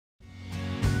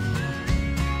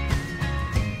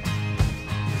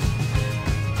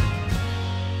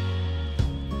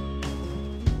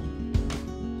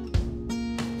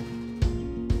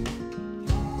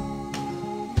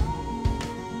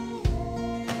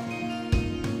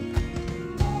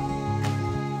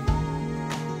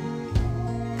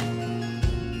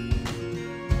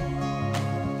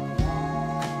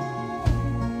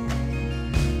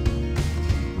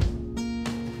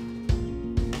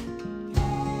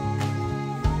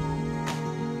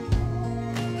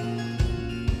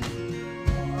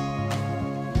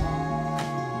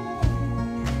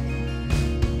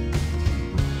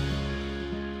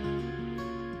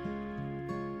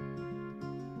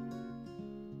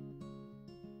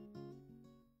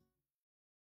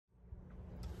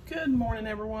Good morning,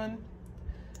 everyone.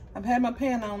 I've had my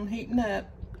pan on heating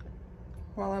up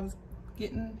while I was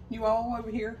getting you all over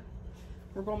here.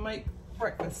 We're gonna make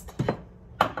breakfast.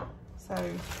 So I'm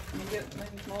gonna get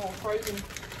these little frozen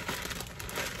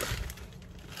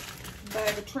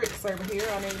bag of tricks over here.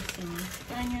 I need some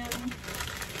onion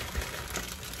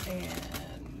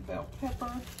and bell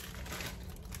pepper.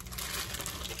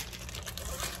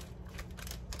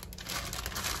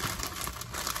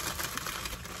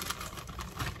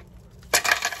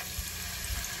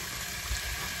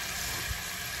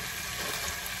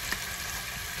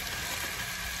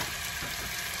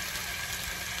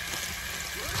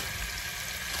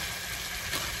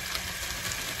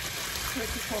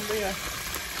 This is going to be a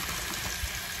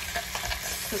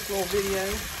quick little video.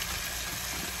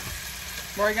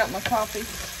 I've already got my coffee.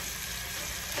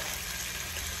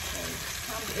 So,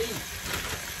 time to eat.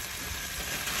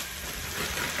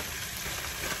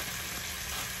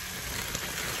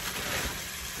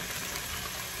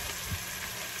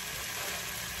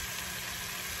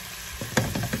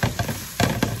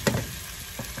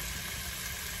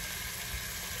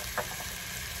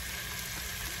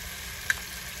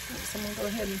 So I'm going to go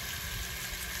ahead and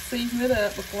season it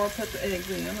up before I put the eggs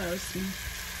in. There's some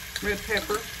red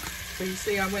pepper. So you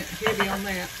see I went heavy on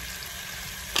that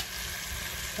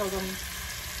because I'm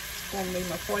going to need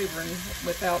my flavoring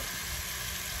without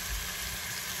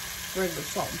regular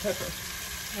salt and pepper.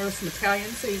 There's some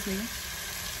Italian seasoning.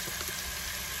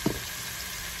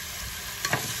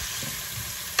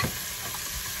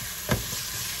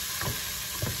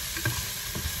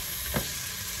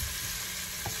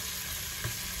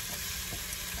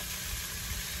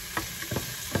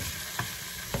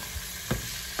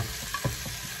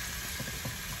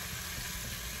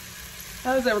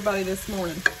 How's everybody this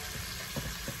morning?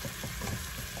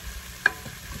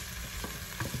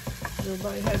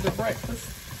 Everybody had their breakfast?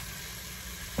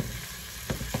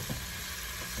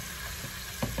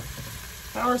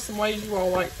 How are some ways you all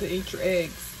like to eat your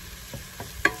eggs?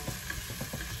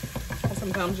 I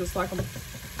sometimes just like them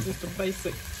just a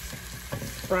basic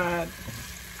fried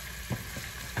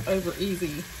over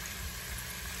easy,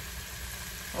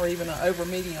 or even an over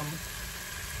medium.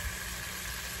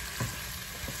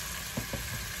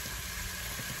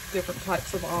 Different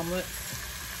types of omelets.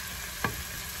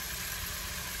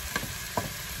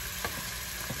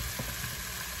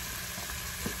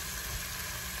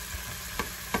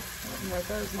 Right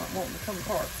there's not wanting to come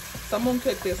apart. So I'm going to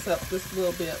cook this up just a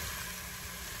little bit.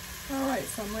 Alright,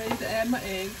 so I'm ready to add my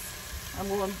eggs. I'm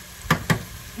going to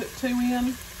put 2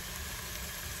 in.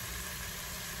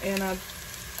 And I'm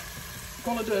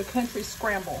going to do a country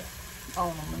scramble on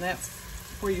them. And that's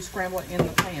where you scramble it in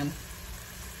the pan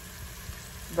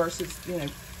versus, you know,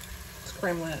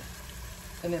 scrambling it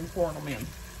and then pouring them in.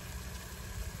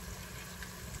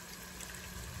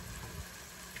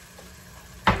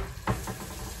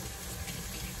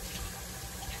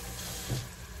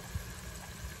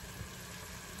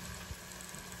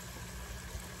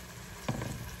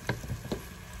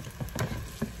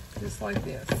 Just like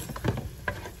this.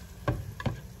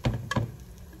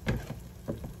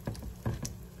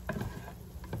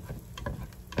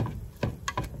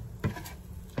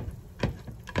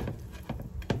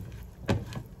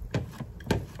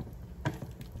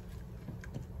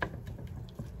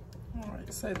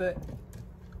 So that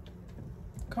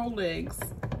cold eggs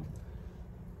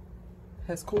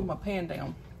has cooled my pan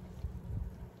down.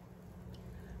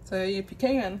 So if you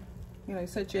can, you know,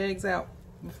 set your eggs out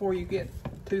before you get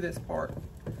to this part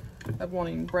of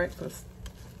wanting breakfast,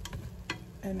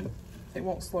 and it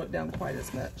won't slow it down quite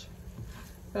as much.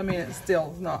 But I mean, it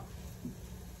still is not,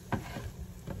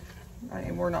 I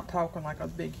mean, we're not talking like a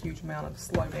big huge amount of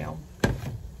slow down.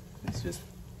 It's just,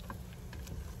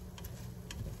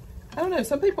 I don't know,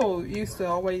 some people used to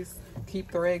always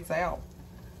keep their eggs out,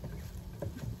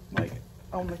 like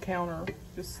on the counter,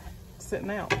 just sitting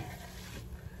out.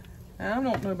 And I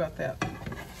don't know about that.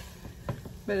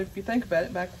 But if you think about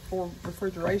it, back before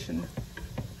refrigeration,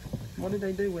 what did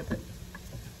they do with it?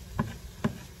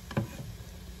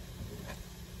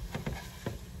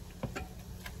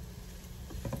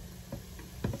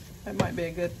 That might be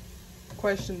a good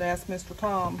question to ask Mr.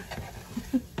 Tom.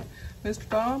 Mr.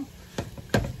 Tom?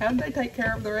 How did they take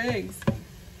care of their eggs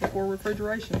before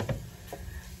refrigeration?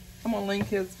 I'm going to link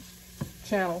his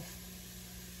channel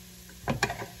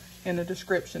in the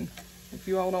description. If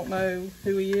you all don't know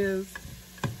who he is,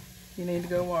 you need to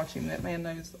go watch him. That man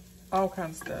knows all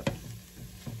kinds of stuff.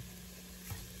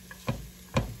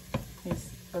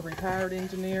 He's a retired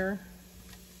engineer.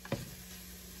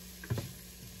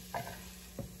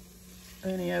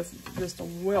 And he has just a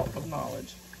wealth of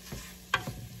knowledge.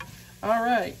 All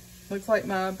right, looks like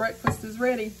my breakfast is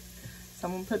ready. So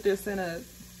I'm gonna put this in a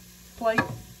plate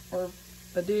or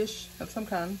a dish of some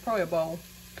kind, probably a bowl,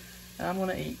 and I'm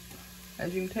gonna eat.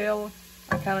 As you can tell,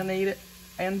 I kind of need it,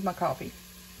 and my coffee.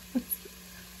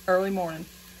 Early morning.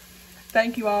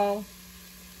 Thank you all.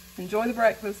 Enjoy the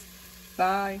breakfast.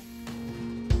 Bye.